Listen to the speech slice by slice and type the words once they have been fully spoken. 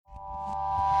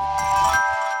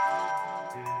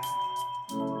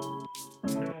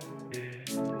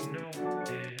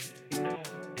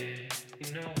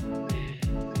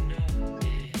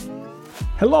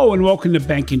Hello and welcome to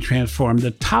Banking Transform,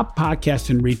 the top podcast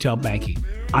in retail banking.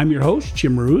 I'm your host,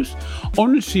 Jim Roos,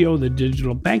 owner and CEO of the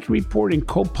Digital Banking Report and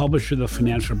co-publisher of the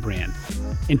Financial Brand.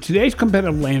 In today's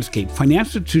competitive landscape,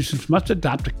 financial institutions must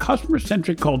adopt a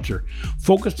customer-centric culture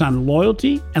focused on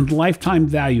loyalty and lifetime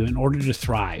value in order to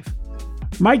thrive.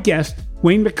 My guest,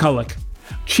 Wayne McCulloch,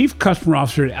 Chief Customer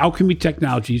Officer at Alchemy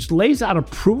Technologies, lays out a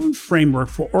proven framework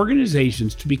for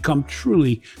organizations to become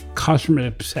truly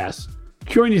customer-obsessed.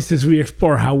 Join us as we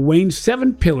explore how Wayne's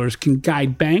 7 pillars can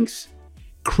guide banks,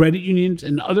 credit unions,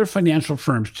 and other financial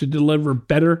firms to deliver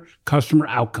better customer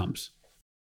outcomes.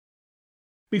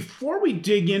 Before we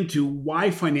dig into why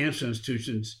financial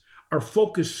institutions are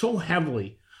focused so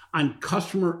heavily on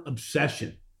customer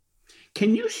obsession,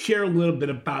 can you share a little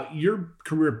bit about your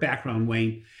career background,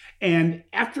 Wayne? And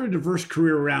after a diverse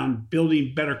career around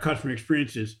building better customer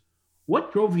experiences,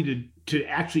 what drove you to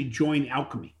actually join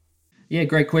Alchemy? Yeah,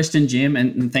 great question, Jim,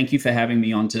 and thank you for having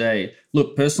me on today.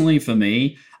 Look, personally for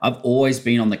me, I've always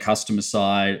been on the customer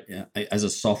side as a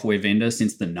software vendor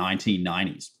since the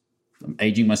 1990s. I'm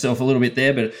aging myself a little bit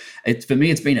there, but for me,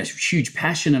 it's been a huge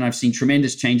passion and I've seen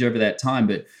tremendous change over that time.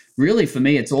 But really, for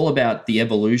me, it's all about the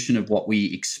evolution of what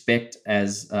we expect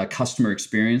as a customer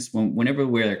experience whenever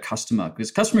we're a customer.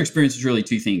 Because customer experience is really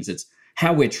two things. It's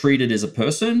how we're treated as a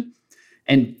person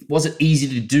and was it easy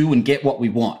to do and get what we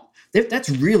want. That's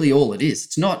really all it is.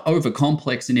 It's not over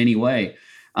complex in any way.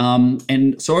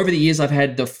 And so over the years, I've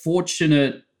had the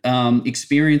fortunate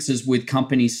experiences with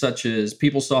companies such as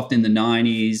PeopleSoft in the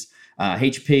 90s,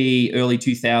 HP early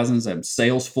 2000s,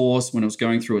 Salesforce when it was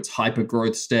going through its hyper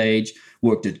growth stage,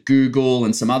 worked at Google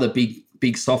and some other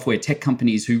big software tech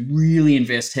companies who really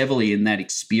invest heavily in that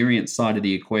experience side of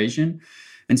the equation.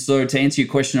 And so to answer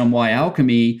your question on why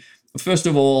Alchemy, first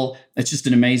of all, it's just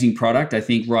an amazing product, I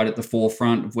think, right at the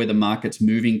forefront of where the market's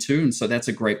moving to. And so that's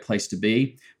a great place to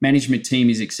be. Management team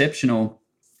is exceptional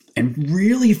and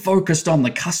really focused on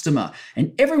the customer.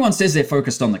 And everyone says they're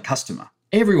focused on the customer.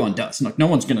 Everyone does. Like, no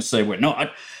one's going to say we're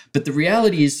not. But the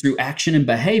reality is through action and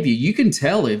behavior, you can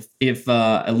tell if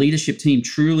a leadership team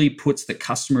truly puts the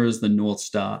customer as the North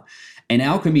Star. And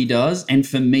Alchemy does. And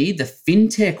for me, the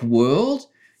fintech world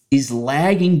is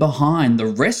lagging behind the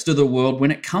rest of the world when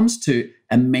it comes to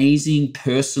amazing,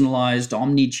 personalized,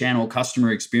 omni-channel customer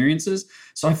experiences.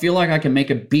 So I feel like I can make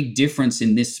a big difference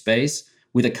in this space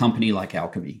with a company like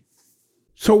Alchemy.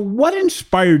 So what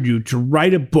inspired you to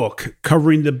write a book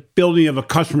covering the building of a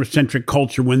customer-centric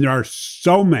culture when there are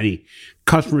so many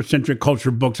customer-centric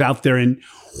culture books out there? And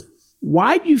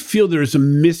why do you feel there's a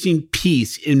missing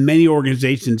piece in many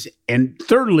organizations? And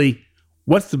thirdly,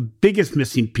 what's the biggest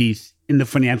missing piece in the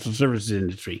financial services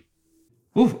industry?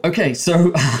 Ooh, okay,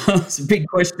 so it's a big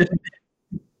question.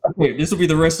 Okay, this will be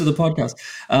the rest of the podcast.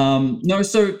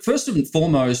 So first and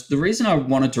foremost, the reason I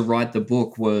wanted to write the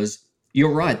book was,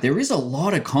 you're right, there is a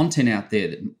lot of content out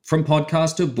there, from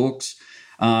podcasts to books,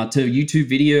 to YouTube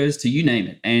videos, to you name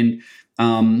it. And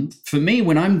for me,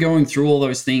 when I'm going through all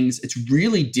those things, it's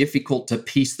really difficult to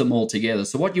piece them all together.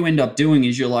 So what you end up doing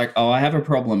is you're like, oh, I have a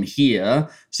problem here,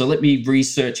 so let me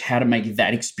research how to make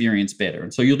that experience better.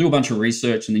 And so you'll do a bunch of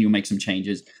research and then you'll make some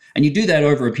changes. And you do that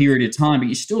over a period of time, but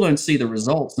you still don't see the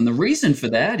results. And the reason for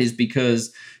that is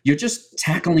because you're just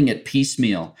tackling it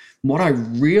piecemeal. And what I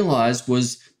realized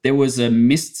was there was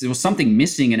something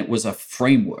missing, and it was a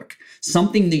framework,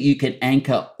 something that you could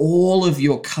anchor all of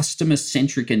your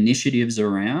customer-centric initiatives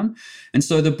around. And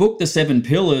so the book, The 7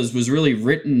 Pillars, was really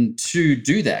written to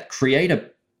do that, create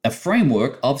a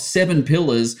framework of 7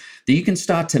 pillars that you can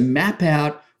start to map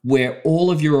out where all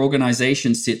of your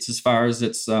organization sits as far as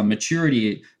its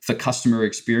maturity for customer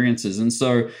experiences. And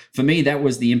so for me, that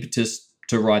was the impetus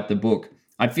to write the book.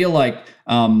 I feel like,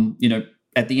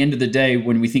 at the end of the day,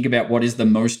 when we think about what is the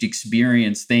most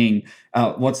experienced thing,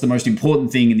 what's the most important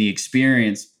thing in the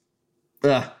experience,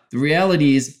 the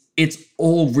reality is it's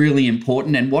all really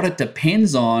important. And what it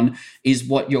depends on is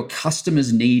what your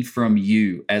customers need from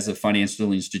you as a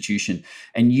financial institution.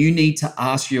 And you need to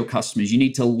ask your customers, you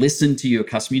need to listen to your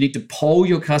customers, you need to poll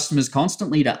your customers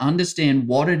constantly to understand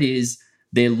what it is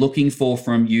they're looking for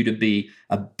from you to be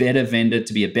a better vendor,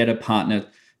 to be a better partner,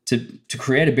 to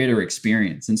create a better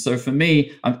experience. And so for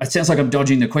me, it sounds like I'm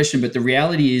dodging the question, but the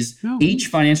reality is each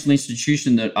financial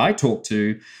institution that I talk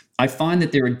to, I find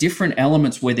that there are different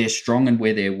elements where they're strong and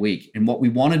where they're weak. And what we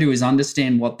want to do is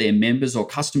understand what their members or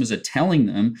customers are telling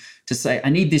them to say,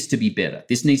 I need this to be better.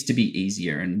 This needs to be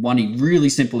easier. And one really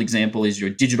simple example is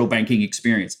your digital banking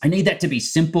experience. I need that to be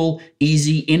simple,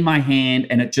 easy, in my hand,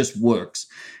 and it just works.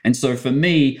 And so for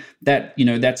me,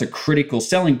 that's a critical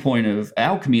selling point of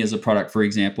Alchemy as a product, for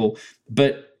example.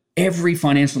 But every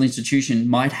financial institution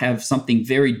might have something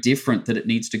very different that it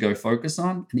needs to go focus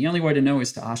on. And the only way to know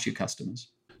is to ask your customers.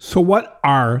 So what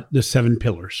are the 7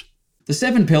 pillars? The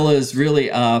 7 pillars really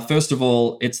are, first of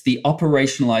all, it's the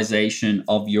operationalization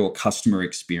of your customer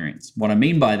experience. What I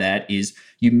mean by that is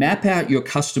you map out your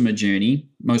customer journey.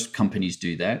 Most companies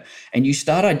do that. And you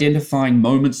start identifying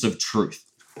moments of truth.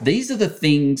 These are the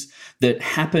things that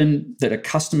happen that a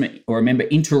customer or a member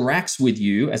interacts with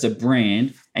you as a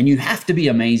brand, and you have to be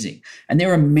amazing. And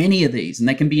there are many of these, and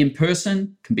they can be in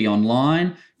person, can be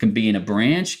online, can be in a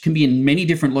branch, can be in many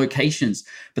different locations.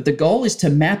 But the goal is to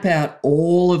map out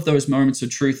all of those moments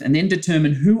of truth and then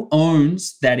determine who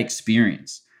owns that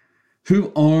experience.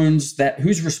 Who owns that?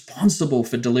 Who's responsible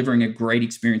for delivering a great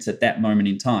experience at that moment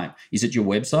in time? Is it your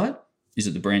website? Is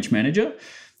it the branch manager?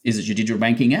 Is it your digital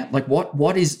banking app? Like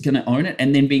what is going to own it?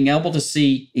 And then being able to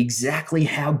see exactly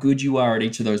how good you are at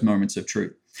each of those moments of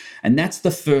truth. And that's the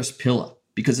first pillar,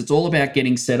 because it's all about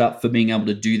getting set up for being able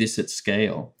to do this at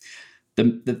scale.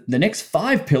 The next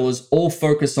 5 pillars all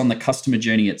focus on the customer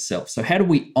journey itself. So how do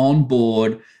we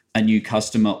onboard a new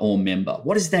customer or member?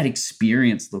 What does that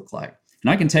experience look like? And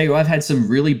I can tell you, I've had some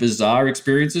really bizarre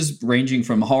experiences ranging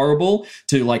from horrible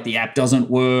to like the app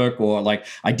doesn't work, or like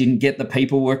I didn't get the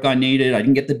paperwork I needed. I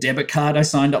didn't get the debit card I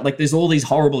signed up. Like there's all these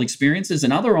horrible experiences,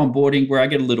 and other onboarding where I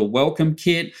get a little welcome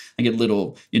kit. I get a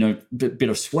little, bit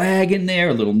of swag in there,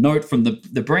 a little note from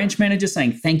the branch manager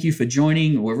saying, thank you for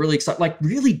joining. We're really excited, like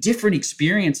really different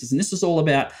experiences. And this is all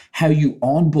about how you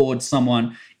onboard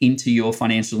someone into your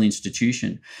financial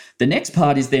institution. The next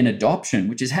part is then adoption,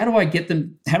 which is how do I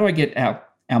get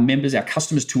our members, our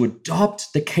customers to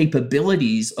adopt the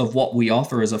capabilities of what we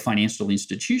offer as a financial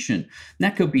institution. And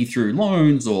that could be through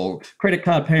loans or credit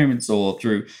card payments or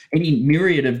through any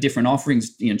myriad of different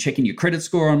offerings, checking your credit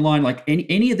score online, like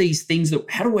any of these things.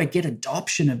 How do I get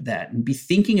adoption of that and be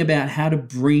thinking about how to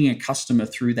bring a customer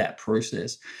through that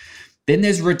process? Then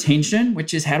there's retention,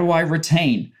 which is how do I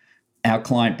retain our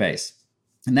client base?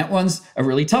 And that one's a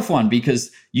really tough one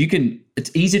because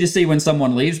it's easy to see when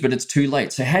someone leaves, but it's too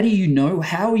late. So how do you know?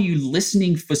 How are you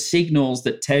listening for signals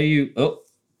that tell you, oh,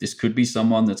 this could be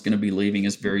someone that's going to be leaving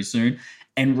us very soon,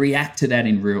 and react to that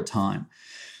in real time?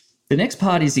 The next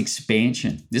part is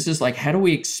expansion. This is like, how do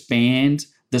we expand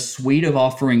the suite of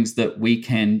offerings that we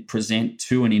can present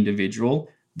to an individual?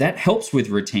 That helps with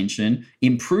retention,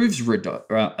 improves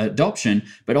adoption,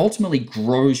 but ultimately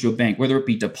grows your bank, whether it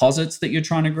be deposits that you're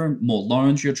trying to grow, more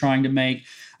loans you're trying to make,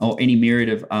 or any myriad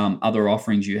of other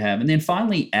offerings you have. And then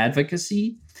finally,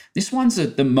 advocacy. This one's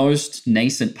the most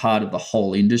nascent part of the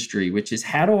whole industry, which is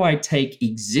how do I take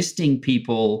existing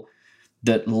people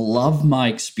that love my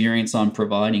experience I'm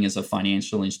providing as a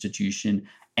financial institution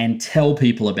and tell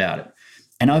people about it?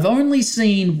 And I've only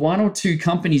seen 1 or 2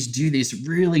 companies do this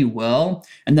really well.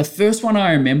 And the first one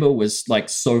I remember was like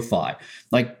SoFi,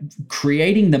 like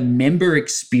creating the member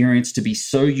experience to be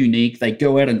so unique. They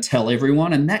go out and tell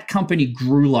everyone. And that company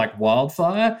grew like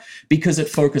wildfire because it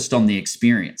focused on the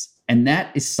experience. And that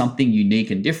is something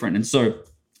unique and different. And so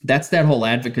that's that whole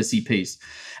advocacy piece.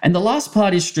 And the last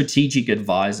part is strategic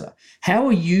advisor. How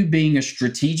are you being a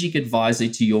strategic advisor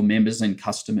to your members and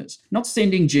customers? Not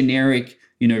sending generic,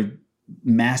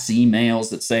 mass emails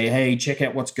that say, hey, check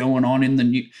out what's going on in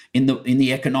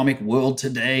the economic world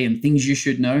today and things you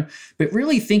should know, but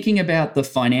really thinking about the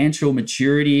financial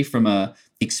maturity from a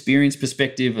experience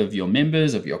perspective of your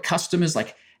members, of your customers.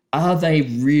 Like, are they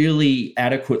really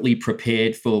adequately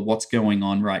prepared for what's going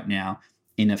on right now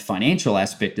in a financial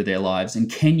aspect of their lives?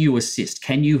 And can you assist?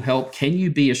 Can you help? Can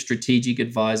you be a strategic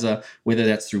advisor, whether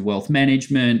that's through wealth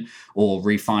management or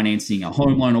refinancing a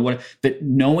home loan or whatever, but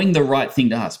knowing the right thing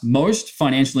to ask. Most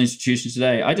financial institutions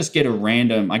today, I get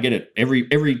it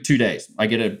every 2 days. I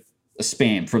get a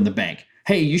spam from the bank.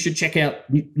 Hey, you should check out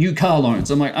new car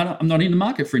loans. I'm like, I'm not in the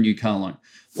market for a new car loan.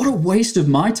 What a waste of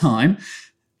my time.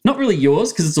 Not really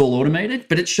yours because it's all automated,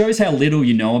 but it shows how little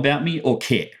you know about me or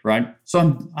care, right?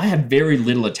 So I have very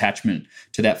little attachment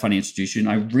to that financial institution.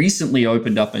 I recently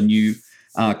opened up a new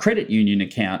credit union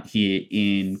account here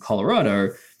in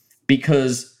Colorado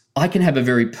because I can have a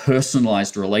very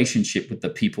personalized relationship with the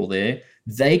people there.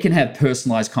 They can have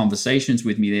personalized conversations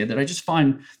with me there that I just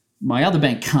find my other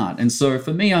bank can't. And so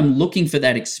for me, I'm looking for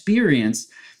that experience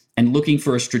and looking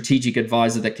for a strategic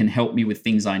advisor that can help me with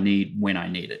things I need when I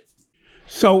need it.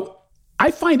 So I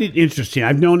find it interesting.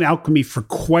 I've known Alchemy for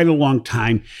quite a long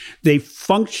time. The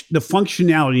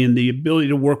functionality and the ability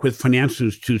to work with financial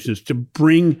institutions to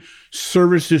bring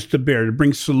services to bear, to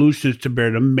bring solutions to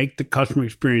bear, to make the customer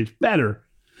experience better.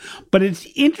 But it's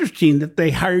interesting that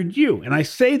they hired you. And I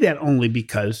say that only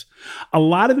because a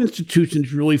lot of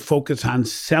institutions really focus on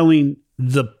selling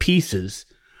the pieces,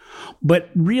 but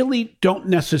really don't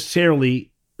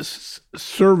necessarily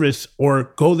service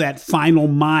or go that final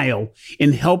mile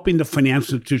in helping the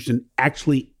financial institution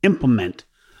actually implement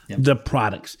the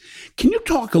products. Can you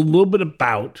talk a little bit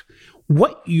about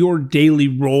what your daily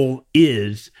role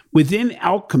is within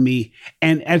Alchemy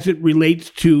and as it relates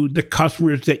to the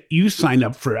customers that you sign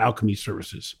up for Alchemy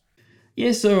services?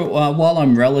 Yeah, so while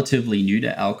I'm relatively new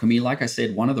to Alchemy, like I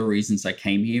said, one of the reasons I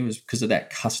came here was because of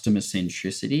that customer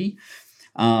centricity.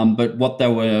 But what they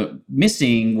were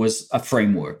missing was a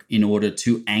framework in order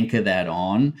to anchor that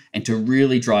on and to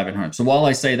really drive it home. So while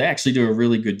I say they actually do a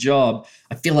really good job,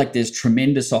 I feel like there's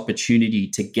tremendous opportunity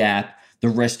to gap the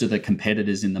rest of the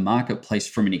competitors in the marketplace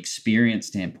from an experience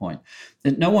standpoint.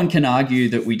 And no one can argue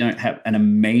that we don't have an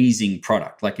amazing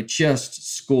product. Like, it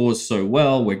just scores so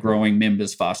well. We're growing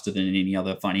members faster than any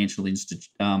other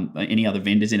any other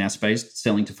vendors in our space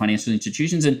selling to financial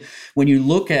institutions. And when you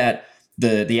look at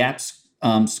the apps,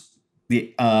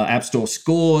 the App Store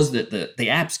scores that the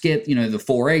apps get, the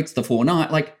 4.8s, the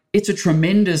 4.9, like, it's a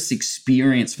tremendous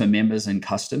experience for members and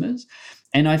customers.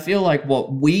 And I feel like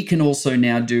what we can also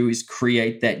now do is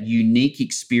create that unique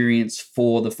experience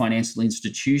for the financial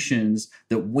institutions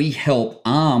that we help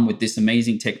arm with this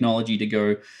amazing technology to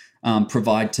go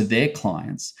provide to their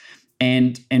clients.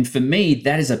 And for me,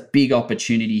 that is a big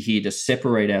opportunity here to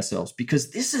separate ourselves,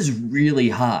 because this is really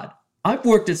hard. I've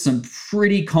worked at some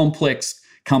pretty complex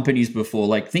companies before.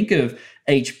 Like, think of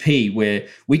HP, where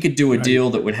we could do a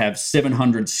deal that would have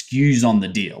 700 SKUs on the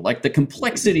deal. Like, the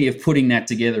complexity of putting that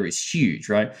together is huge,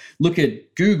 right? Look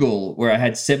at Google, where I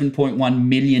had 7.1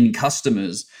 million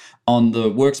customers on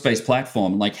the Workspace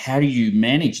platform. Like, how do you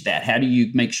manage that? How do you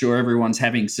make sure everyone's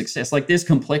having success? Like, there's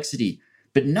complexity,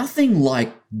 but nothing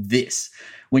like this.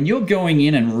 When you're going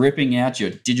in and ripping out your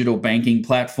digital banking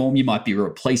platform, you might be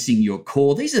replacing your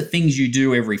core. These are things you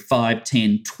do every 5,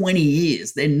 10, 20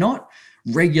 years. They're not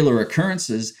regular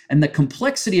occurrences. And the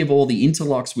complexity of all the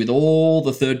interlocks with all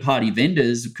the third-party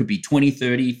vendors, it could be 20,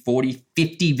 30, 40,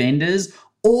 50 vendors,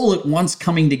 all at once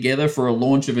coming together for a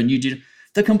launch of a new digital.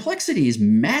 The complexity is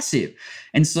massive.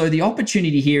 And so the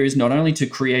opportunity here is not only to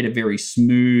create a very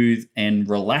smooth and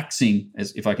relaxing,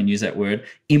 as if I can use that word,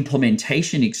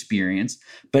 implementation experience,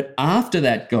 but after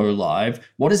that go live,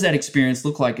 what does that experience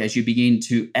look like as you begin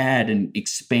to add and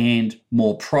expand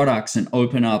more products and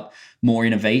open up more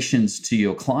innovations to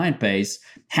your client base?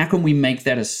 How can we make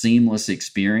that a seamless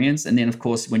experience? And then, of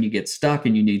course, when you get stuck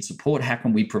and you need support, how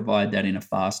can we provide that in a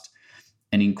fast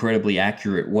an incredibly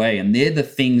accurate way? And they're the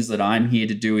things that I'm here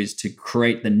to do, is to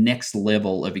create the next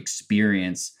level of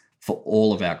experience for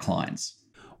all of our clients.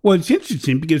 Well, it's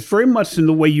interesting because very much in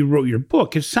the way you wrote your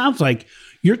book, it sounds like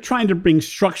you're trying to bring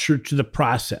structure to the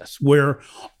process where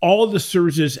all the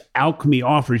services Alchemy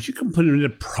offers, you can put them into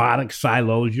product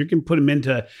silos, you can put them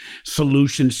into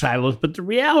solution silos. But the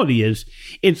reality is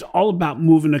it's all about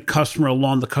moving a customer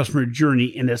along the customer journey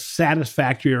in a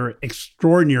satisfactory or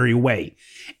extraordinary way.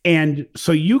 And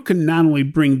so you can not only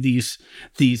bring these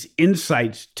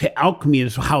insights to Alchemy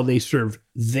as how they serve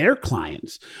their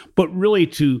clients, but really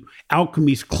to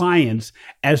Alchemy's clients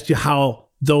as to how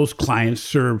those clients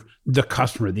serve the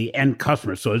customer, the end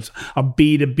customer. So it's a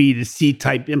B2B to C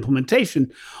type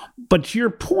implementation. But to your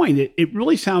point, it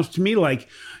really sounds to me like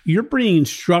you're bringing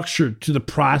structure to the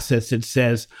process that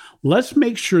says, let's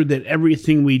make sure that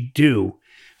everything we do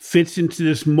fits into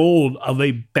this mold of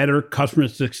a better customer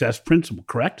success principle,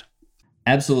 correct?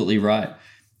 Absolutely right.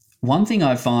 One thing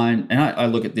I find, and I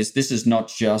look at this is not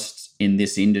just in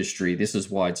this industry, this is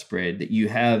widespread, that you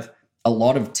have a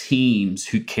lot of teams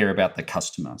who care about the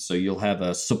customer. So you'll have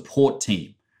a support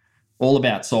team all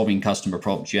about solving customer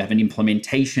problems. You have an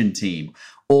implementation team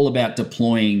all about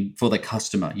deploying for the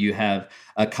customer. You have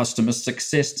a customer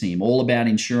success team all about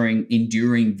ensuring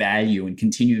enduring value and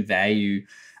continued value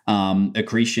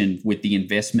accretion with the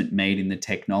investment made in the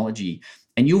technology.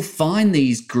 And you'll find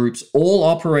these groups all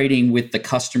operating with the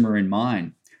customer in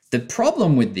mind. The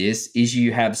problem with this is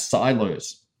you have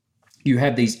silos. You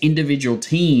have these individual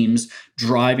teams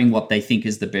driving what they think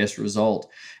is the best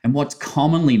result. And what's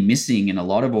commonly missing in a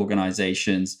lot of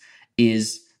organizations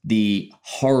is the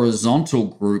horizontal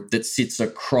group that sits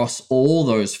across all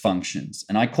those functions.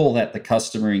 And I call that the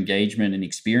customer engagement and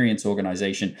experience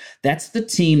organization. That's the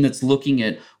team that's looking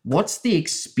at what's the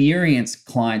experience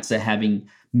clients are having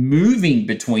moving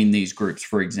between these groups,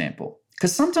 for example.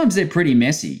 Because sometimes they're pretty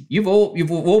messy. You've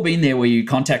all been there where you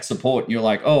contact support and you're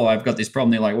like, oh, I've got this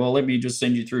problem. They're like, well, let me just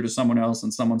send you through to someone else,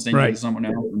 and someone send you to someone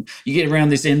else. And you get around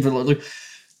this envelope.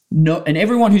 No, and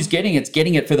everyone who's getting it's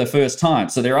getting it for the first time.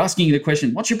 So they're asking you the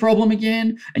question, what's your problem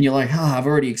again? And you're like, I've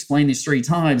already explained this 3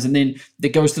 times. And then it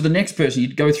goes to the next person.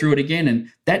 You go through it again. And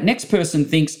that next person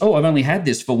thinks, I've only had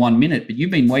this for 1 minute, but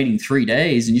you've been waiting 3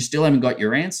 days and you still haven't got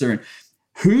your answer. And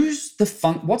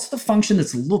what's the function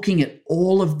that's looking at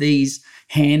all of these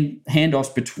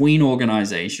handoffs between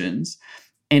organizations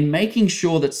and making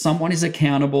sure that someone is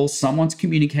accountable, someone's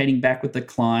communicating back with the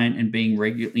client and being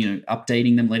regular,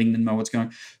 updating them, letting them know what's going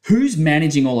on. Who's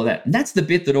managing all of that? And that's the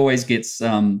bit that always gets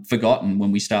forgotten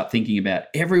when we start thinking about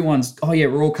everyone's,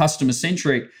 we're all customer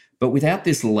centric, but without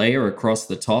this layer across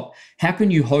the top, how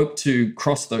can you hope to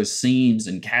cross those seams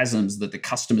and chasms that the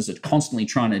customers are constantly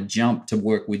trying to jump to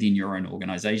work within your own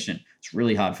organization? It's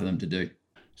really hard for them to do.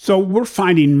 So we're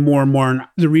finding more and more in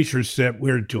the research that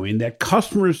we're doing that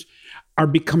customers are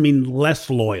becoming less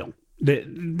loyal.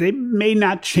 They may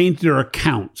not change their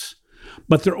accounts,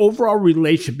 but their overall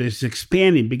relationship is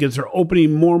expanding because they're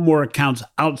opening more and more accounts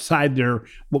outside their,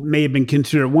 what may have been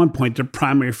considered at one point, their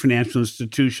primary financial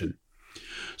institution.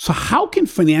 So how can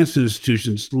financial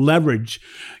institutions leverage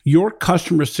your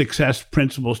customer success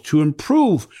principles to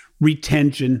improve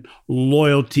retention,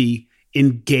 loyalty,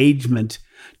 engagement?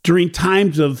 During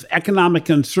times of economic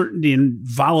uncertainty and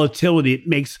volatility, it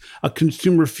makes a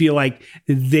consumer feel like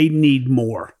they need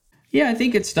more. Yeah, I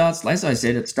think it starts, as I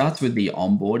said, it starts with the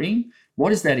onboarding. What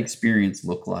does that experience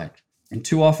look like? And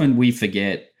too often we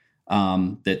forget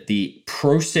that the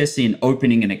process in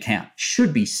opening an account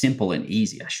should be simple and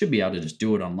easy. I should be able to just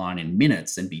do it online in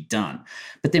minutes and be done.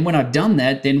 But then when I've done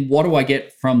that, then what do I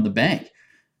get from the bank?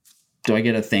 Do I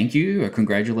get a thank you, a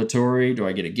congratulatory? Do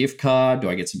I get a gift card? Do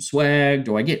I get some swag?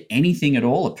 Do I get anything at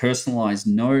all? A personalized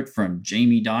note from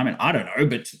Jamie Dimon? I don't know,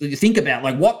 but think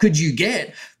about what could you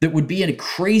get that would be a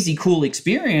crazy cool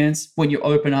experience when you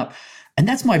open up? And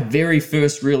that's my very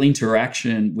first real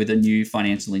interaction with a new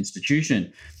financial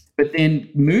institution. But then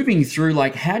moving through,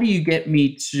 how do you get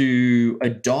me to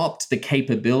adopt the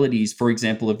capabilities, for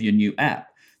example, of your new app?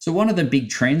 So one of the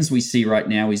big trends we see right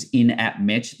now is in-app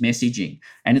messaging,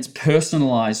 and it's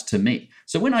personalized to me.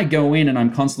 So when I go in and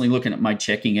I'm constantly looking at my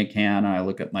checking account, I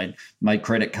look at my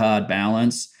credit card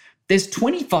balance, there's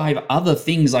 25 other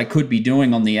things I could be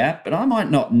doing on the app, but I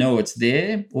might not know it's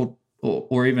there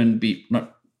or even be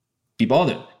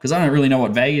bothered because I don't really know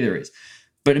what value there is.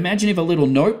 But imagine if a little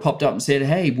note popped up and said,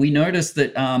 hey, we noticed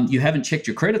that you haven't checked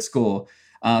your credit score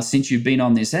since you've been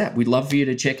on this app. We'd love for you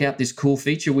to check out this cool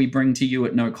feature we bring to you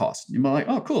at no cost. You're like,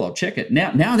 oh, cool, I'll check it.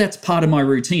 Now that's part of my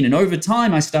routine. And over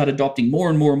time, I start adopting more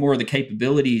and more and more of the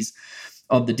capabilities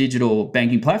of the digital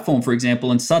banking platform, for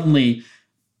example, and suddenly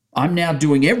I'm now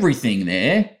doing everything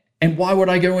there. And why would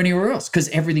I go anywhere else? Because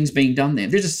everything's being done there.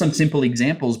 There's just some simple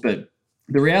examples, but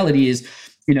the reality is,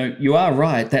 you are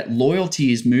right, that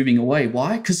loyalty is moving away.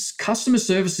 Why? Because customer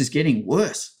service is getting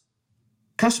worse.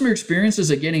 Customer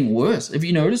experiences are getting worse. Have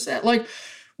you noticed that?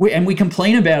 We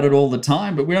complain about it all the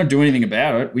time, but we don't do anything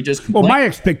about it. We just complain. Well, my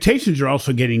expectations are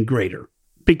also getting greater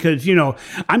because,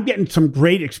 I'm getting some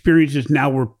great experiences now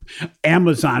where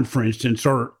Amazon, for instance,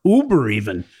 or Uber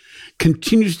even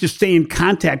continues to stay in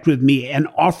contact with me and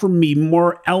offer me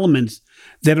more elements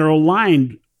that are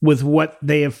aligned with what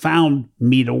they have found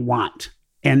me to want.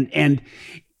 And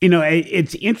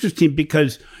it's interesting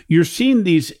because you're seeing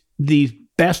these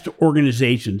best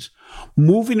organizations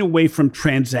moving away from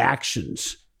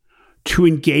transactions to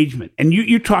engagement. And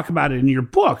you talk about it in your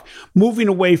book, moving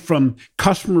away from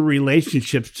customer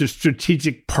relationships to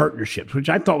strategic partnerships, which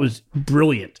I thought was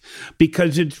brilliant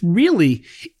because it's really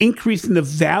increasing the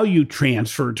value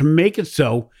transfer to make it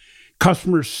so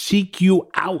customers seek you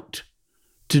out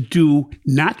to do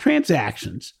not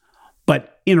transactions,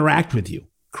 but interact with you,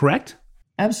 correct?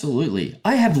 Absolutely.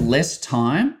 I have less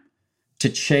time to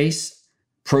chase,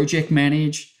 project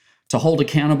manage, to hold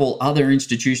accountable other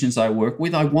institutions I work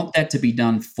with. I want that to be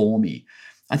done for me.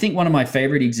 I think one of my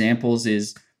favorite examples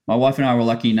is my wife and I were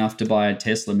lucky enough to buy a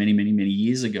Tesla many, many, many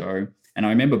years ago. And I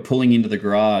remember pulling into the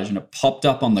garage and it popped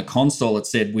up on the console. It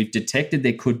said, we've detected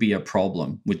there could be a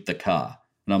problem with the car.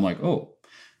 And I'm like, oh,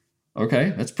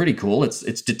 okay, that's pretty cool.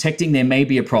 It's detecting there may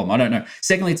be a problem. I don't know.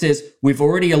 Secondly, it says, we've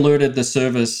already alerted the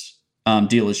service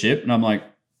dealership. And I'm like,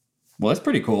 well, that's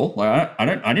pretty cool. I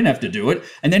didn't have to do it.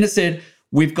 And then it said,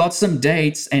 we've got some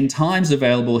dates and times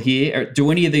available here.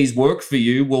 Do any of these work for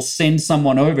you? We'll send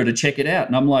someone over to check it out.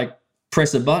 And I'm like,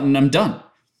 press a button, I'm done.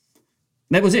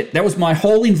 That was it. That was my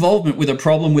whole involvement with a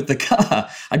problem with the car.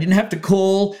 I didn't have to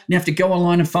call. I didn't have to go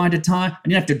online and find a time. I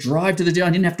didn't have to drive to the dealer.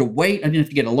 I didn't have to wait. I didn't have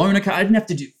to get a loaner car. I didn't have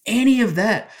to do any of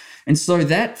that. And so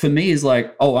that for me is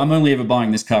like, oh, I'm only ever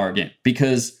buying this car again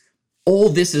because all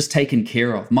this is taken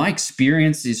care of. My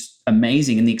experience is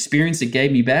amazing. And the experience it gave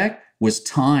me back was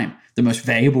time, the most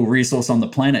valuable resource on the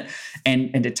planet.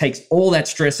 And it takes all that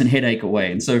stress and headache away.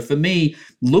 And so for me,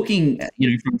 looking at,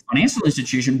 from a financial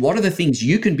institution, what are the things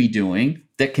you can be doing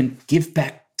that can give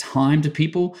back time to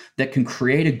people, that can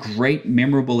create a great,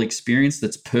 memorable experience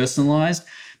that's personalized?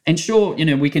 And sure,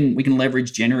 we can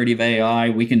leverage generative AI,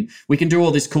 we can do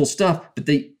all this cool stuff, but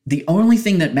the only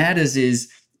thing that matters is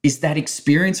that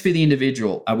experience for the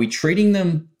individual. Are we treating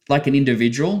them like an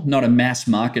individual, not a mass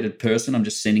marketed person I'm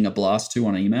just sending a blast to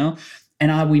on email? And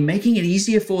are we making it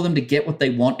easier for them to get what they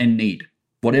want and need,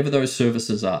 whatever those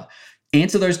services are?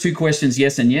 Answer those two questions,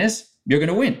 yes and yes, you're going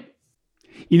to win.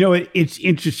 It's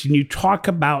interesting. You talk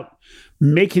about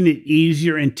making it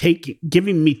easier and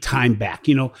giving me time back.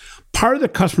 Part of the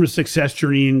customer success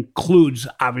journey includes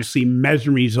obviously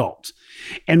measuring results.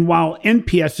 And while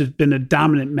NPS has been a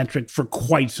dominant metric for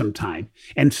quite some time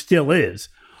and still is,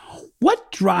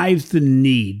 what drives the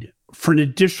need for an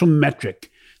additional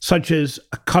metric such as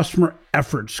a customer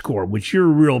effort score, which you're a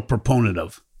real proponent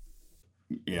of?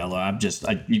 Yeah, look,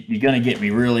 you're going to get me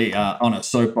really on a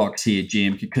soapbox here,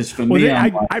 Jim, because for me,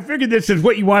 I figured this is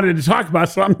what you wanted to talk about,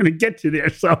 so I'm going to get you there.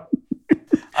 So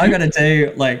I got to tell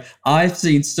you, I've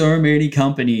seen so many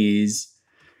companies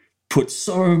put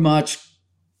so much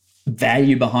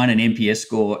value behind an NPS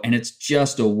score, and it's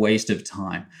just a waste of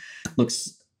time.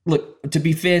 Look, to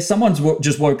be fair, someone's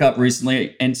just woke up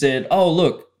recently and said, oh,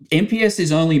 look, NPS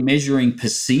is only measuring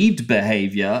perceived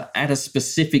behavior at a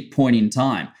specific point in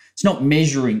time. It's not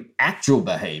measuring actual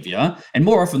behavior. And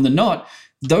more often than not,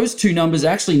 those two numbers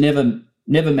actually never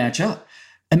match up.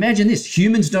 Imagine this.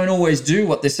 Humans don't always do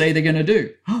what they say they're going to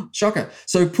do. Shocker.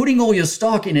 So putting all your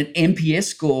stock in an NPS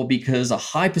score because a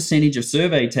high percentage of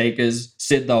survey takers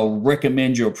said they'll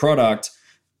recommend your product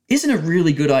isn't a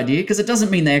really good idea, because it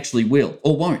doesn't mean they actually will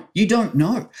or won't. You don't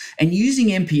know. And using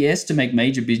NPS to make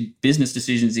major business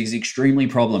decisions is extremely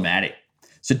problematic.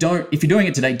 So if you're doing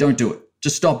it today, don't do it.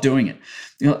 Just stop doing it.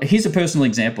 Here's a personal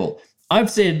example.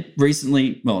 I've said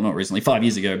recently, well, not recently, 5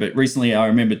 years ago, but recently I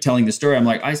remember telling the story. I'm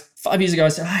like, 5 years ago, I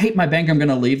said, I hate my bank, I'm going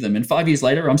to leave them. And 5 years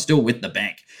later, I'm still with the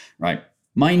bank, right?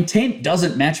 My intent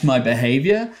doesn't match my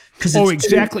behavior.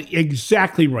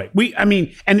 Exactly right.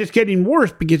 And it's getting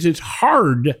worse because it's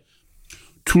hard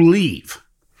to leave.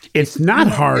 It's not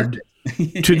hard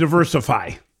to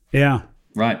diversify. Yeah.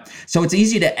 Right. So it's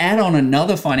easier to add on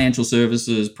another financial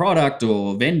services product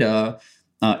or vendor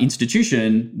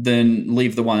institution than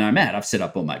leave the one I'm at. I've set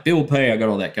up all my bill pay. I got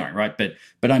all that going, right?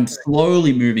 But I'm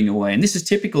slowly moving away. And this is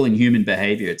typical in human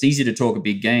behavior. It's easy to talk a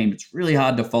big game. It's really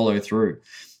hard to follow through.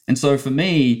 And so for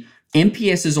me,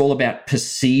 NPS is all about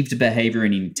perceived behavior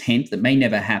and intent that may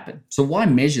never happen. So why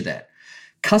measure that?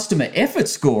 Customer effort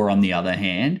score, on the other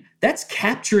hand, that's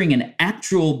capturing an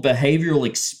actual behavioral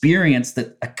experience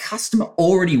that a customer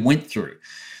already went through.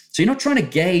 So you're not trying to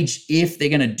gauge if they're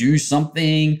going to do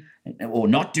something or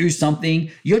not do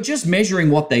something. You're just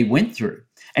measuring what they went through.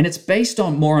 And it's based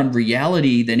more on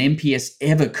reality than NPS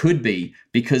ever could be,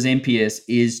 because NPS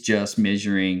is just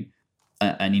measuring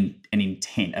an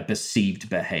intent, a perceived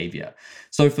behavior.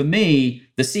 So for me,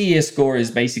 the CES score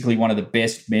is basically one of the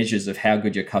best measures of how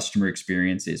good your customer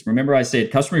experience is. Remember, I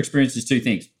said customer experience is two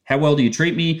things. How well do you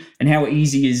treat me, and how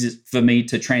easy is it for me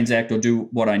to transact or do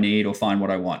what I need or find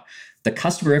what I want? The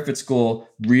customer effort score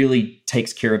really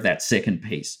takes care of that second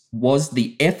piece. Was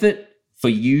the effort for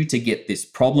you to get this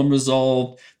problem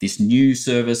resolved, this new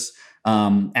service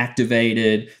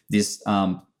activated, this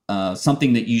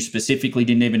something that you specifically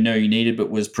didn't even know you needed but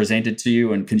was presented to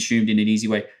you and consumed in an easy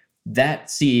way?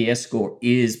 That CES score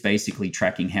is basically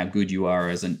tracking how good you are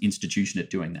as an institution at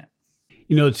doing that.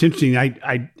 It's interesting.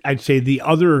 I'd say the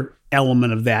other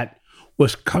element of that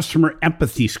was customer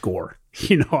empathy score.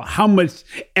 How much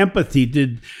empathy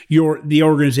did the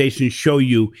organization show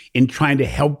you in trying to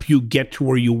help you get to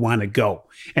where you want to go?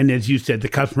 And as you said, the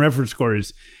customer effort score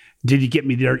is, did you get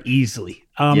me there easily?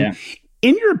 Yeah.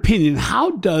 In your opinion,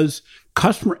 how does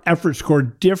customer effort score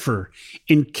differ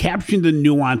in capturing the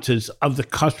nuances of the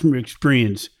customer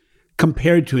experience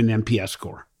compared to an NPS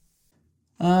score?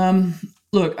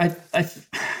 Look,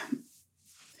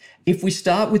 if we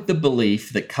start with the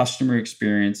belief that customer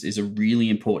experience is a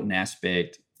really important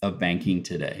aspect of banking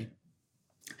today,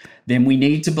 then we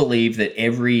need to believe that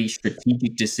every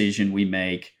strategic decision we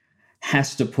make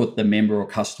has to put the member or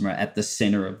customer at the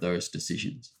center of those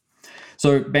decisions.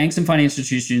 So banks and financial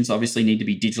institutions obviously need to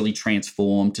be digitally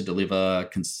transformed to deliver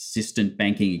consistent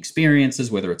banking experiences,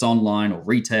 whether it's online or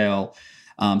retail.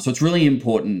 So it's really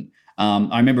important.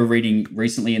 I remember reading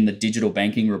recently in the digital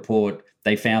banking report,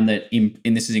 they found that, and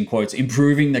this is in quotes,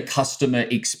 improving the customer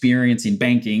experience in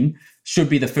banking should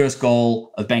be the first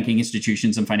goal of banking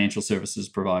institutions and financial services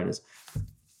providers.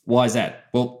 Why is that?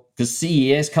 Well, because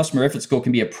CES, Customer Effort Score,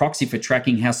 can be a proxy for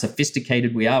tracking how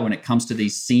sophisticated we are when it comes to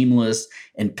these seamless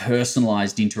and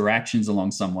personalized interactions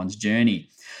along someone's journey.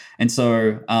 And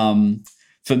so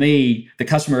for me, the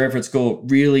Customer Effort Score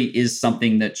really is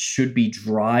something that should be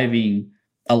driving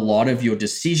a lot of your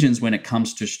decisions when it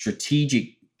comes to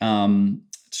strategic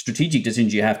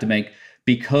decisions you have to make,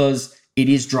 because it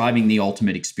is driving the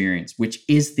ultimate experience, which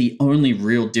is the only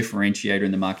real differentiator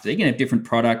in the market. You can have different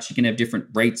products, you can have different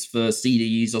rates for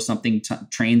CDs or something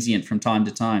transient from time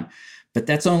to time, but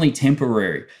that's only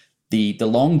temporary. The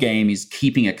long game is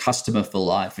keeping a customer for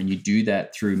life, and you do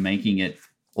that through making it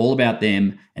all about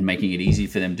them and making it easy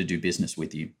for them to do business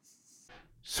with you.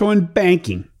 So in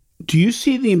banking, do you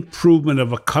see the improvement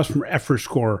of a customer effort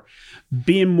score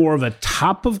being more of a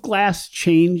top of glass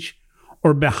change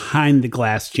or behind the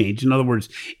glass change? In other words,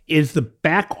 is the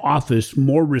back office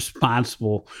more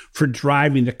responsible for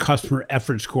driving the customer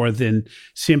effort score than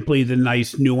simply the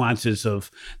nice nuances of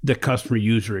the customer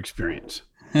user experience?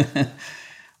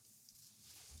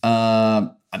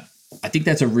 I think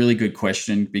that's a really good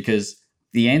question, because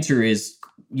the answer is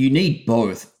you need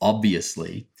both,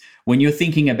 obviously. When you're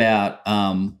thinking about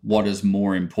what is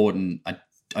more important,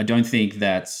 I don't think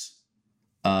that's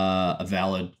a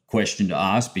valid question to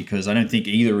ask, because I don't think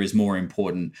either is more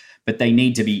important, but they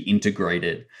need to be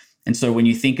integrated. And so when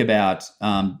you think about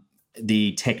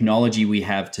the technology we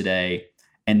have today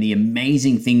and the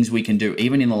amazing things we can do,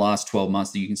 even in the last 12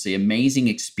 months, that you can see amazing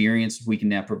experiences we can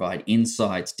now provide,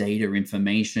 insights, data,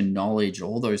 information, knowledge,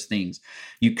 all those things.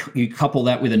 You couple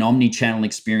that with an omni-channel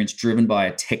experience driven by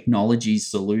a technology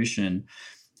solution.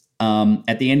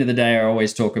 At the end of the day, I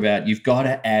always talk about you've got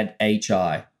to add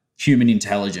HI, human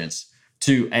intelligence,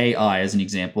 to AI as an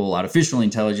example, artificial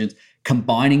intelligence.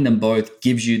 Combining them both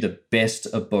gives you the best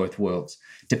of both worlds.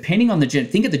 Depending on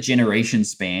think of the generation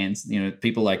spans,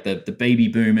 people like the baby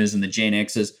boomers and the Gen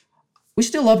Xers, we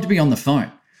still love to be on the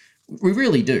phone. We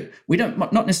really do. We don't,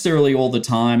 not necessarily all the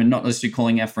time, and not necessarily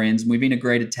calling our friends. We've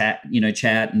integrated chat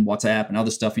and WhatsApp and other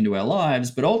stuff into our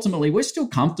lives, but ultimately we're still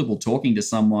comfortable talking to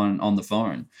someone on the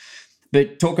phone.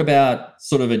 But talk about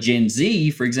sort of a Gen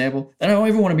Z, for example, they don't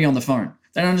ever want to be on the phone.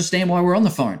 They don't understand why we're on the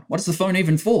phone. What is the phone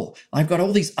even for? I've got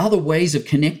all these other ways of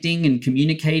connecting and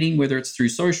communicating, whether it's through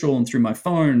social and through my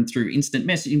phone, through instant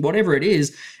messaging, whatever it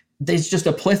is. There's just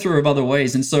a plethora of other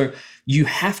ways. And so you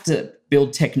have to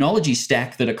build technology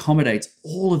stack that accommodates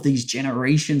all of these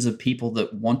generations of people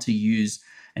that want to use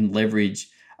and leverage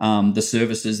the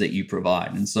services that you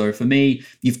provide. And so for me,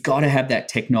 you've got to have that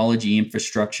technology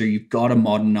infrastructure. You've got to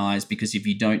modernize, because if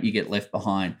you don't, you get left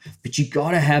behind. But you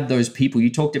got to have those people. You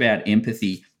talked about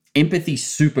empathy. Empathy's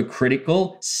super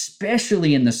critical,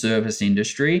 especially in the service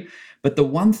industry. But the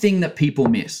one thing that people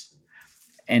miss,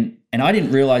 and I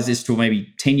didn't realize this till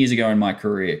maybe 10 years ago in my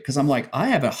career, because I'm like, I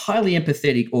have a highly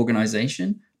empathetic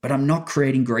organization, but I'm not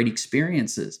creating great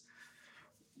experiences.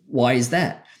 Why is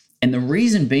that? And the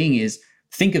reason being is,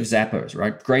 think of Zappos,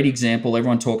 right? Great example.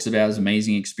 Everyone talks about his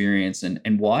amazing experience.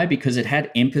 And why? Because it had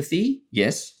empathy.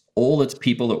 Yes, all its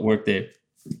people that work there,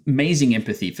 amazing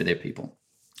empathy for their people.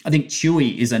 I think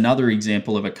Chewy is another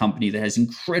example of a company that has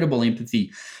incredible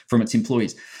empathy from its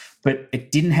employees, but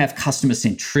it didn't have customer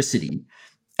centricity.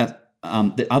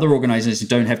 The other organizations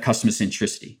don't have customer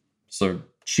centricity. So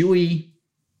Chewy,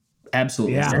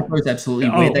 absolutely. Yeah. Zappos, absolutely.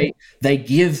 Where they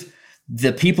give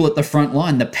the people at the front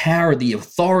line the power, the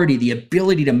authority, the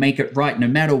ability to make it right no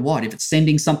matter what. If it's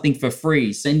sending something for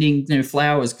free, sending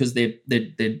flowers because their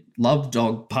love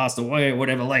dog passed away or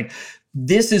whatever, like,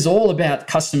 this is all about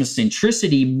customer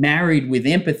centricity married with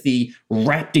empathy,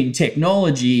 wrapped in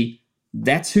technology.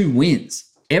 That's who wins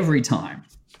every time.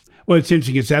 Well, it's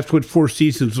interesting because that's what Four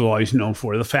Seasons was always known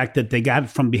for, the fact that they got it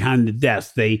from behind the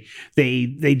desk. They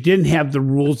didn't have the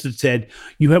rules that said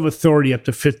you have authority up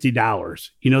to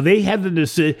 $50. They had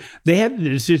the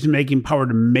decision-making power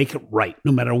to make it right,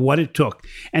 no matter what it took.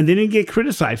 And they didn't get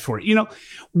criticized for it.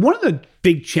 One of the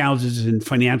big challenges in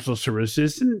financial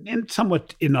services and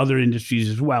somewhat in other industries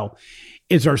as well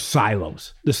is our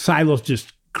silos. The silos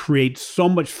just create so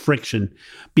much friction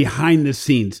behind the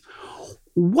scenes.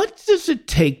 What does it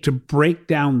take to break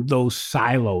down those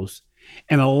silos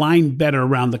and align better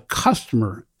around the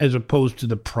customer as opposed to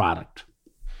the product?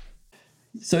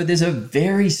 So there's a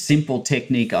very simple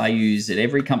technique I use at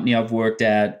every company I've worked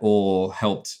at or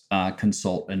helped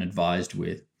consult and advised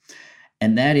with.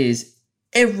 And that is,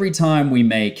 every time we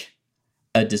make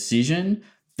a decision,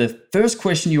 the first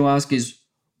question you ask is,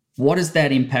 what does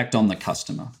that impact on the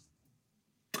customer?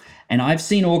 And I've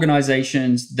seen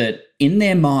organizations that in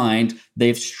their mind,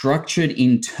 they've structured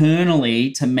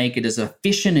internally to make it as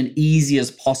efficient and easy as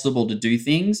possible to do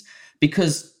things,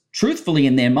 because truthfully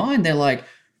in their mind, they're like,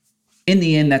 in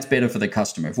the end, that's better for the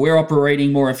customer. If we're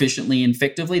operating more efficiently and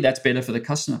effectively, that's better for the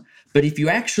customer. But if you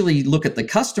actually look at the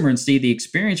customer and see the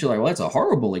experience, you're like, well, that's a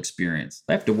horrible experience.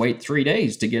 They have to wait 3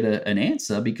 days to get an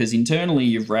answer because internally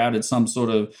you've routed some sort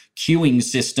of queuing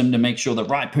system to make sure the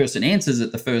right person answers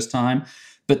it the first time.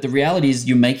 But the reality is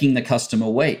you're making the customer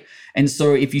wait. And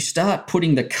so if you start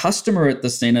putting the customer at the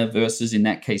center versus, in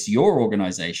that case, your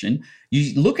organization,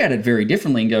 you look at it very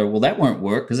differently and go, well, that won't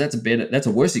work because that's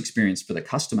a worse experience for the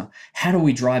customer. How do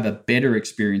we drive a better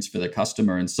experience for the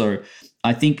customer? And so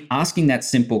I think asking that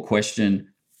simple question,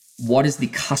 what is the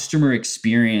customer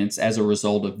experience as a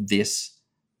result of this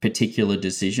particular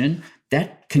decision?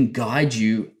 That can guide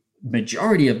you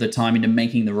majority of the time into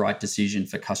making the right decision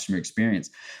for customer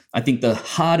experience. I think the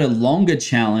harder, longer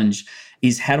challenge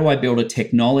is, how do I build a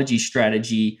technology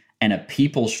strategy and a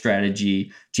people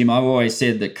strategy? Jim, I've always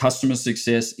said that customer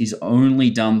success is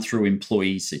only done through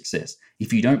employee success.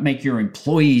 If you don't make your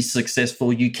employees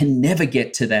successful, you can never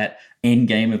get to that end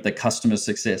game of the customer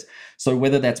success. So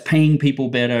whether that's paying people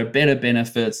better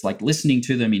benefits, like listening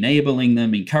to them, enabling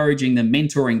them, encouraging them,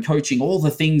 mentoring, coaching, all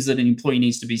the things that an employee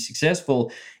needs to be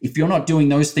successful, if you're not doing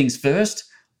those things first,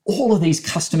 all of these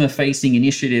customer-facing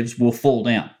initiatives will fall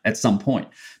down at some point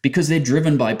because they're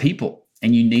driven by people,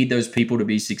 and you need those people to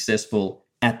be successful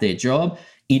at their job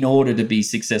in order to be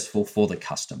successful for the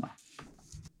customer.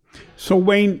 So,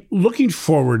 Wayne, looking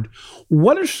forward,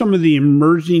 what are some of the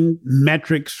emerging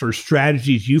metrics or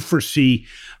strategies you foresee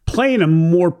playing a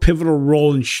more pivotal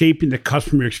role in shaping the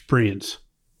customer experience?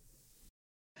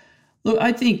 Look,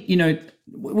 I think,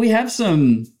 we have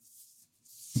some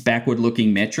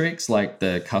backward-looking metrics like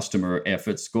the customer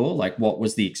effort score, like what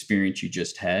was the experience you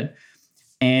just had.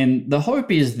 And the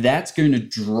hope is that's going to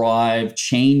drive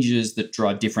changes that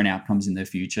drive different outcomes in the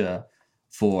future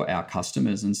for our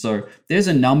customers. And so there's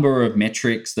a number of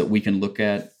metrics that we can look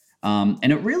at.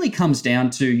 And it really comes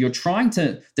down to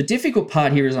the difficult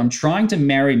part here is I'm trying to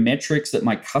marry metrics that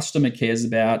my customer cares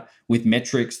about with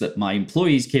metrics that my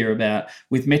employees care about,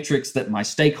 with metrics that my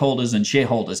stakeholders and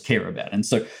shareholders care about. And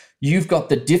so you've got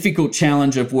the difficult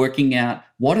challenge of working out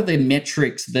what are the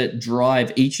metrics that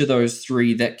drive each of those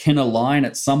three that can align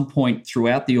at some point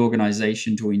throughout the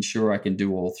organization to ensure I can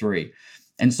do all three.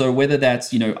 And so whether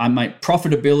that's,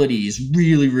 profitability is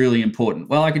really, really important.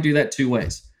 Well, I could do that two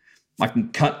ways. I can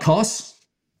cut costs,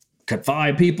 could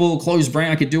fire people, close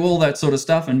brand. I could do all that sort of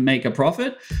stuff and make a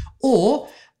profit. Or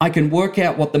I can work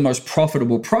out what the most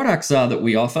profitable products are that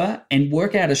we offer and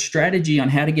work out a strategy on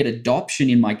how to get adoption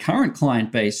in my current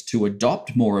client base to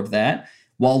adopt more of that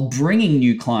while bringing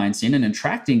new clients in and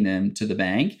attracting them to the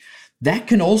bank. That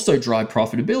can also drive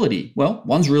profitability. Well,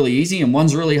 one's really easy and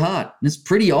one's really hard. And it's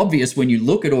pretty obvious when you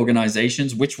look at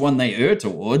organizations which one they err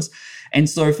towards. And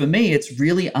so for me, it's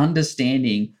really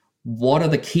understanding what are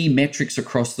the key metrics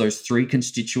across those three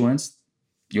constituents: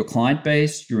 your client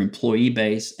base, your employee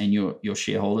base, and your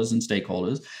shareholders and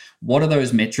stakeholders. What are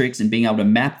those metrics, and being able to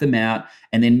map them out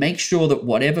and then make sure that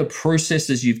whatever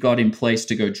processes you've got in place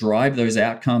to go drive those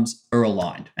outcomes are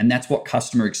aligned. And that's what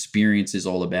customer experience is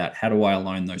all about. How do I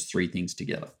align those three things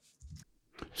together?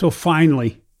 So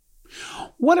finally,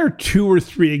 what are 2 or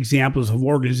 3 examples of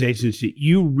organizations that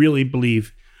you really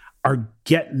believe are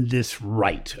getting this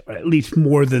right, or at least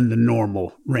more than the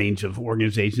normal range of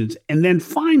organizations? And then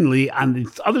finally, on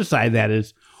the other side of that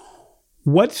is,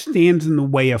 what stands in the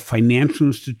way of financial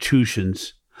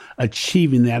institutions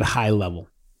achieving that high level?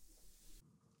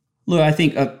 Look, I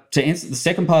think to answer the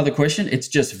second part of the question, it's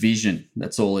just vision.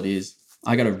 That's all it is.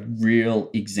 I got a real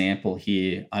example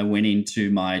here. I went into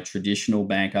my traditional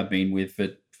bank I've been with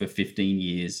for 15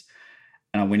 years,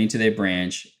 and I went into their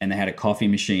branch and they had a coffee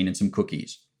machine and some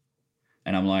cookies.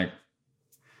 And I'm like,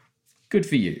 good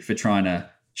for you for trying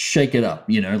to shake it up,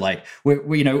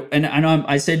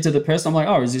 I said to the person, I'm like,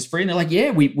 oh, is this free? And they're like,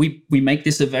 yeah, we make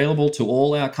this available to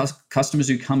all our customers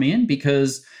who come in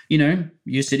because,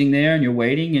 you're sitting there and you're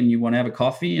waiting and you want to have a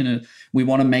coffee and we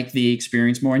want to make the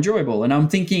experience more enjoyable. And I'm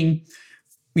thinking,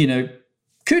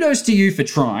 kudos to you for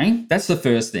trying. That's the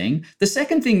first thing. The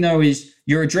second thing, though, is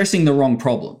you're addressing the wrong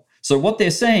problem. So what they're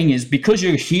saying is, because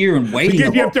you're here and waiting,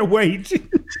 because you have to wait,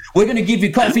 we're going to give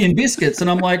you coffee and biscuits. And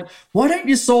I'm like, why don't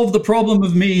you solve the problem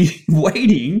of me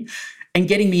waiting and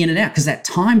getting me in and out? Because that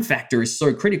time factor is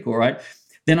so critical, right?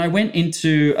 Then I went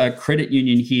into a credit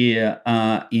union here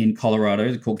in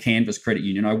Colorado called Canvas Credit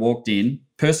Union. I walked in,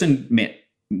 person met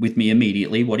with me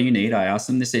immediately. What do you need? I asked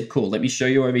them. They said, cool, let me show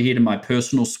you over here to my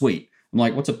personal suite. I'm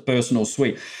like, what's a personal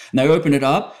suite? And they open it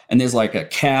up and there's like a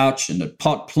couch and a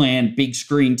pot plant, big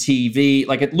screen TV.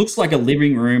 Like it looks like a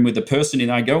living room with a person in.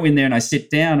 I go in there and I sit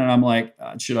down and I'm like,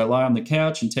 should I lie on the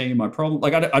couch and tell you my problem?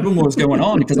 Like I don't know what's going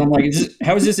on because I'm like,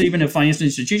 how is this even a financial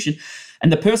institution?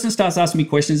 And the person starts asking me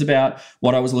questions about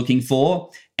what I was looking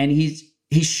for. And he's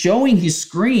showing his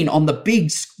screen on the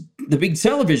big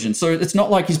television. So it's not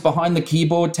like he's behind the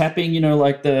keyboard tapping,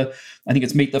 like I think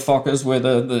it's Meet the Fockers where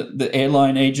the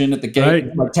airline agent at the gate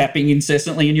is like tapping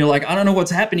incessantly. And you're like, I don't know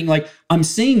what's happening. Like I'm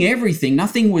seeing everything.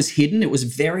 Nothing was hidden. It was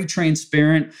very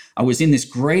transparent. I was in this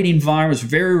great environment. It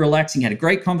was very relaxing. Had a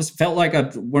great conversation. Felt like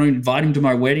I wanted to invite him to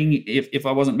my wedding if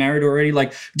I wasn't married already.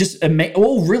 Like just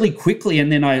all really quickly. And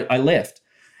then I left.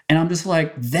 And I'm just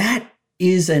like, that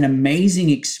is an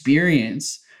amazing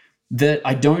experience that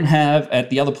I don't have at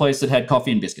the other place that had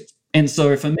coffee and biscuits. And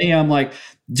so for me, I'm like,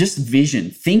 just vision.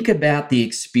 Think about the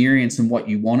experience and what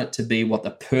you want it to be, what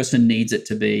the person needs it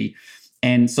to be.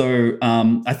 And so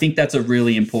I think that's a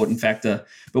really important factor.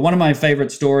 But one of my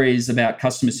favorite stories about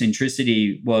customer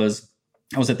centricity was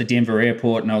I was at the Denver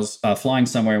airport and I was flying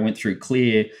somewhere. I went through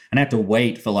Clear and I had to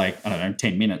wait for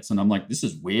 10 minutes. And I'm like, this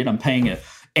is weird. I'm paying a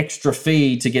extra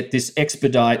fee to get this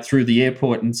expedite through the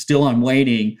airport and still I'm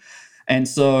waiting. And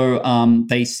so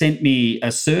they sent me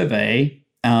a survey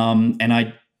and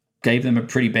I gave them a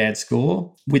pretty bad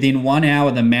score. Within 1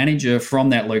 hour, the manager from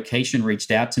that location reached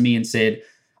out to me and said,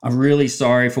 I'm really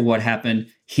sorry for what happened.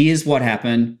 Here's what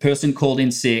happened. Person called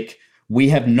in sick. We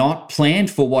have not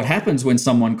planned for what happens when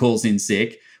someone calls in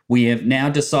sick. We have now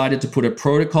decided to put a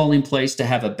protocol in place to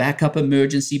have a backup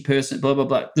emergency person, blah, blah,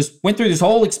 blah. Just went through this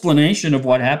whole explanation of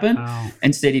what happened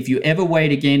and said, if you ever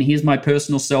wait again, here's my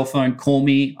personal cell phone, call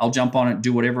me. I'll jump on it,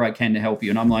 do whatever I can to help you.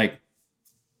 And I'm like,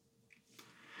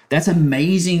 that's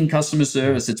amazing customer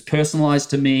service. It's personalized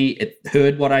to me. It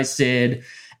heard what I said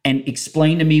and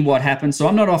explained to me what happened. So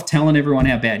I'm not off telling everyone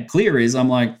how bad Clear is. I'm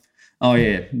like, oh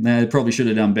yeah, they probably should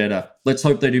have done better. Let's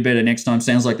hope they do better next time.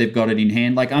 Sounds like they've got it in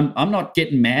hand. Like I'm not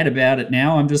getting mad about it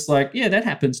now. I'm just like, yeah, that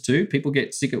happens too. People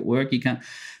get sick at work. You can't.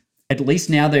 At least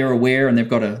now they're aware and they've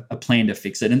got a plan to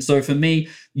fix it. And so for me,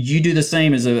 you do the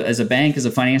same as a bank, as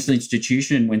a financial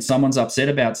institution. When someone's upset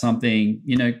about something,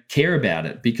 care about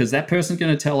it because that person's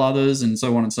going to tell others and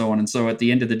so on and so on. And so at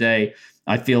the end of the day,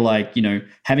 I feel like,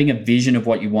 having a vision of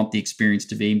what you want the experience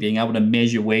to be and being able to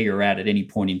measure where you're at any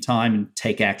point in time and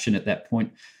take action at that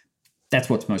point, that's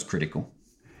what's most critical.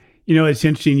 It's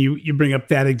interesting you bring up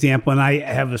that example, and I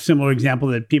have a similar example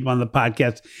that people on the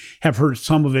podcast have heard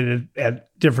some of it at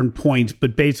different points,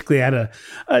 but basically I had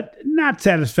a not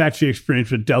satisfactory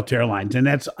experience with Delta Airlines, and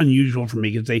that's unusual for me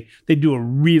because they do a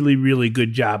really, really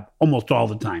good job almost all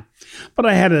the time. But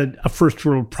I had a first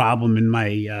world problem in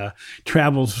my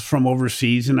travels from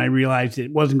overseas, and I realized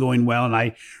it wasn't going well, and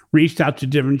I reached out to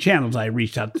different channels. I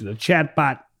reached out to the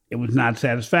chatbot. It was not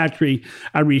satisfactory.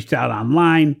 I reached out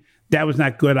online. That was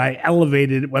not good. I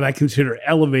elevated what I consider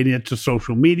elevating it to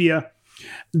social media.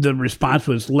 The response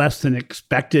was less than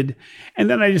expected. And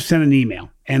then I just sent an email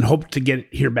and hoped to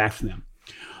hear back from them.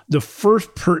 The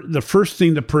first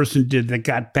thing the person did that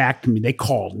got back to me, they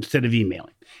called instead of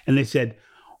emailing. And they said,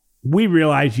 we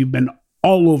realize you've been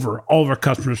all over all of our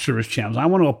customer service channels. I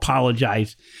want to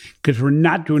apologize because we're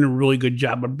not doing a really good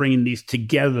job of bringing these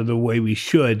together the way we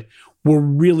should. We're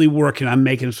really working on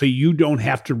making it so you don't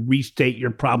have to restate your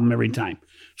problem every time.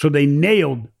 So they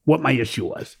nailed what my issue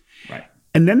was. Right.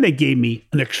 And then they gave me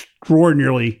an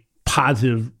extraordinarily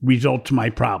positive result to my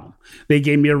problem. They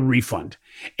gave me a refund.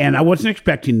 And I wasn't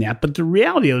expecting that. But the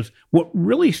reality is what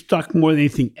really stuck more than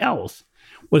anything else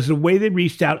was the way they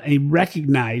reached out and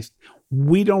recognized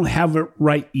we don't have it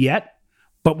right yet,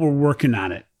 but we're working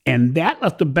on it. And that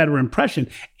left a better impression.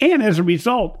 And as a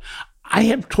result, I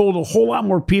have told a whole lot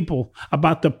more people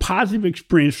about the positive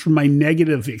experience from my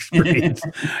negative experience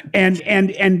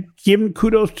and given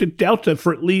kudos to Delta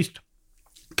for at least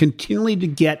continually to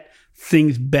get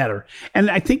things better. And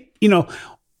I think,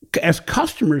 as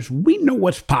customers, we know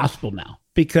what's possible now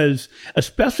because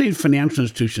especially in financial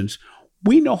institutions,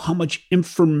 we know how much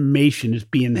information is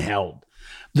being held.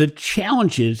 The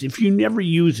challenge is if you never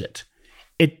use it,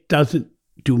 it doesn't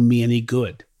do me any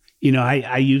good.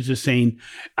 I use the saying,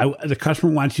 the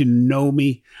customer wants you to know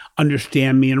me,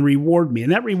 understand me, and reward me.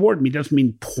 And that reward me doesn't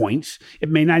mean points. It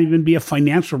may not even be a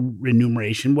financial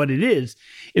remuneration. What it is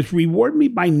reward me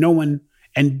by knowing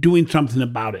and doing something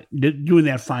about it, doing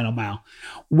that final mile.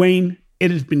 Wayne, it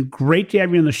has been great to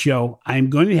have you on the show. I'm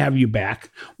going to have you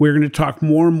back. We're going to talk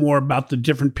more and more about the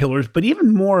different pillars, but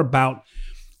even more about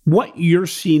what you're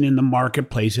seeing in the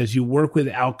marketplace as you work with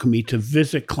Alchemy to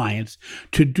visit clients,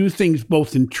 to do things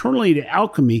both internally to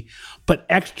Alchemy, but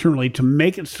externally to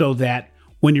make it so that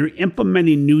when you're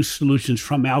implementing new solutions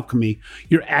from Alchemy,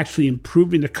 you're actually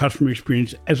improving the customer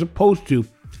experience as opposed to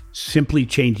simply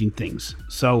changing things.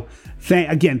 So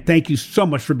thank you so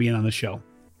much for being on the show.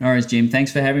 All right, Jim.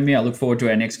 Thanks for having me. I look forward to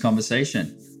our next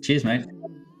conversation. Cheers, mate.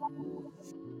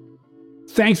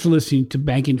 Thanks for listening to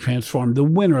Banking Transformed, the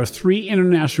winner of 3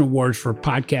 international awards for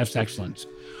podcast excellence.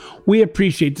 We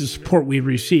appreciate the support we've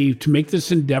received to make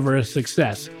this endeavor a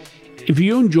success. If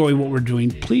you enjoy what we're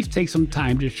doing, please take some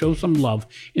time to show some love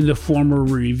in the form of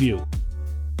a review.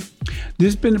 This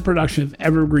has been a production of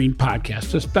Evergreen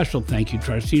Podcast. A special thank you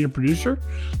to our senior producer,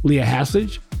 Leah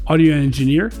Haslage, audio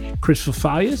engineer, Chris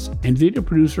Fafalius, and video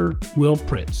producer, Will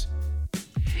Pritz.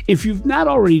 If you've not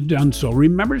already done so,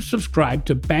 remember to subscribe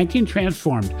to Banking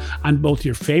Transformed on both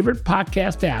your favorite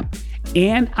podcast app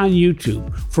and on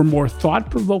YouTube for more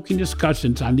thought-provoking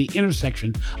discussions on the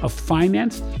intersection of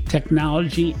finance,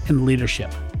 technology, and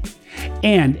leadership.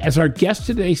 And as our guest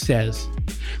today says,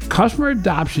 customer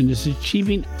adoption is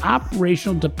achieving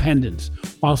operational dependence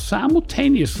while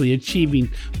simultaneously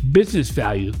achieving business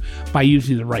value by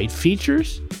using the right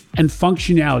features and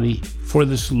functionality for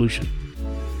the solution.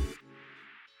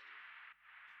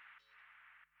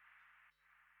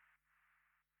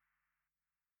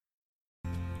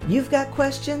 You've got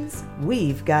questions,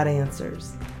 we've got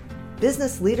answers.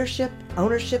 Business leadership,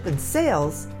 ownership, and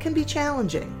sales can be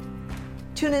challenging.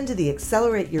 Tune into the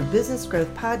Accelerate Your Business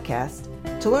Growth podcast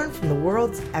to learn from the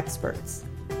world's experts.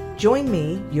 Join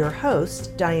me, your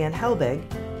host, Diane Helbig,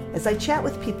 as I chat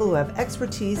with people who have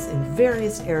expertise in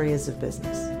various areas of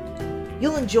business.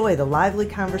 You'll enjoy the lively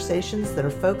conversations that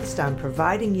are focused on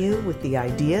providing you with the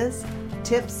ideas,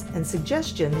 tips, and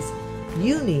suggestions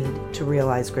you need to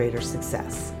realize greater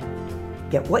success.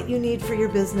 Get what you need for your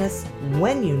business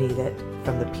when you need it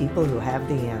from the people who have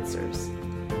the answers.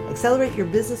 Accelerate Your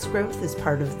Business Growth is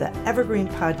part of the Evergreen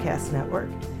Podcast Network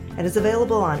and is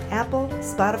available on Apple,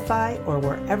 Spotify, or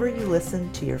wherever you listen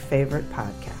to your favorite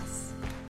podcast.